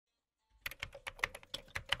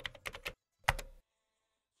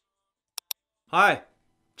Hi,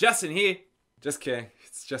 Justin here. Just kidding,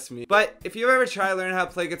 it's just me. But if you ever try learning how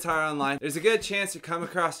to play guitar online, there's a good chance you come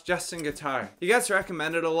across JustinGuitar. He gets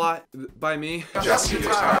recommended a lot by me,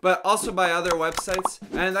 JustinGuitar, but also by other websites.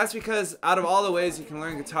 And that's because out of all the ways you can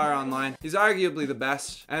learn guitar online, he's arguably the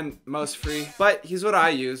best and most free. But he's what I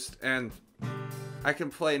used, and I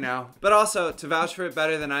can play now. But also, to vouch for it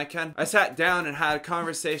better than I can, I sat down and had a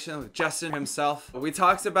conversation with Justin himself. We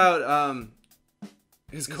talked about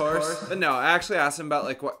his course. But no, I actually asked him about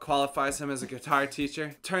like what qualifies him as a guitar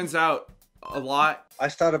teacher. Turns out a lot. I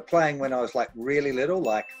started playing when I was like really little,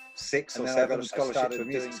 like 6 or 7. I got a scholarship to a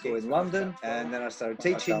music school in London, and then I started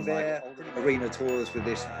teaching there. Arena tours with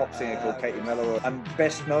this pop singer called Katie Mello. I'm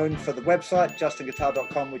best known for the website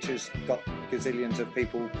JustinGuitar.com, which has got gazillions of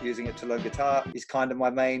people using it to learn guitar. Is kind of my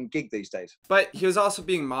main gig these days. But he was also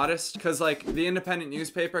being modest because like the independent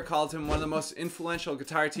newspaper called him one of the most influential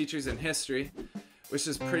guitar teachers in history, which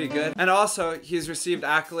is pretty good. And also, he's received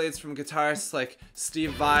accolades from guitarists like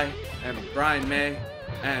Steve Vai and Brian May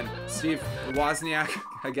and Steve Wozniak,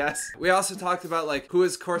 I guess. We also talked about like who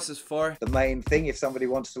his course is for. The main thing, if somebody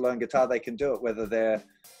wants to learn guitar, they can do it, whether they're,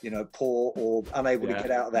 you know, poor or unable to get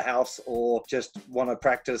out of the house, or just want to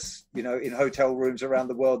practice, you know, in hotel rooms around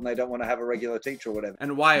the world and they don't want to have a regular teacher or whatever.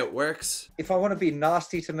 And why it works. If I want to be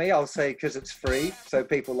nasty to me, I'll say because it's free. So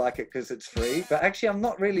people like it because it's free. But actually, I'm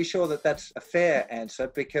not really sure that that's a fair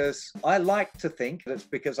answer, because I like to think that it's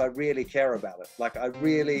because I really care about it. Like I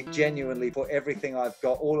really genuinely put everything I've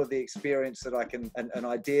got, all of the experience that I can and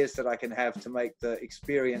ideas that I can have to make the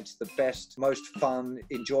experience the best, most fun,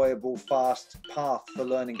 enjoyable, fast path for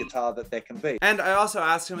learning guitar that there can be. And I also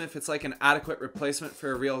asked him if it's like an adequate replacement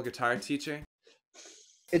for a real guitar teacher.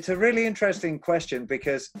 It's a really interesting question,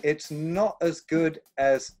 because it's not as good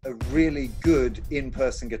as a really good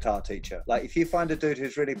in-person guitar teacher. Like if you find a dude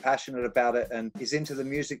who's really passionate about it and is into the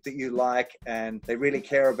music that you like and they really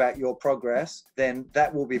care about your progress, then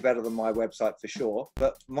that will be better than my website for sure.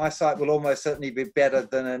 But my site will almost certainly be better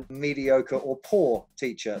than a mediocre or poor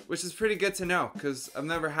teacher. Which is pretty good to know, because I've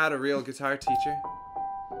never had a real guitar teacher.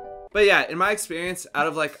 But yeah, in my experience, out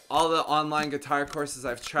of like all the online guitar courses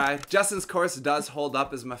I've tried, Justin's course does hold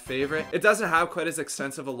up as my favorite. It doesn't have quite as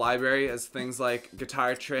extensive a library as things like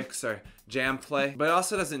Guitartricks or Jam Play, but it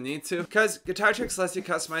also doesn't need to, because Guitartricks lets you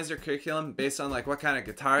customize your curriculum based on like what kind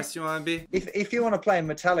of guitarist you want to be. If you want to play in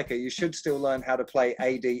Metallica, you should still learn how to play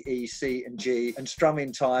A, D, E, C, and G, and strum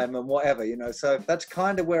in time and whatever, you know. So that's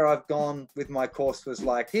kind of where I've gone with my course, was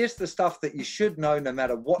like, here's the stuff that you should know no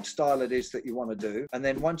matter what style it is that you want to do. And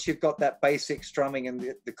then once you've got that basic strumming and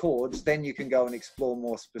the chords, then you can go and explore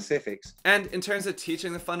more specifics. And in terms of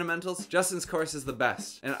teaching the fundamentals, Justin's course is the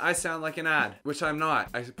best. And I sound like an ad, which I'm not,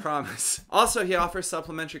 I promise. Also, he offers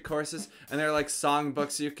supplementary courses, and they're like song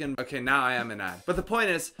books you can... Okay, now I am an ad. But the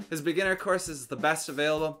point is, his beginner course is the best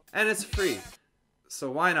available, and it's free.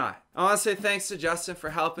 So why not? I want to say thanks to Justin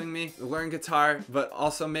for helping me learn guitar, but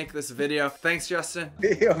also make this video. Thanks, Justin.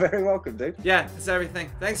 You're very welcome, dude. Yeah, it's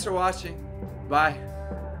everything. Thanks for watching. Bye.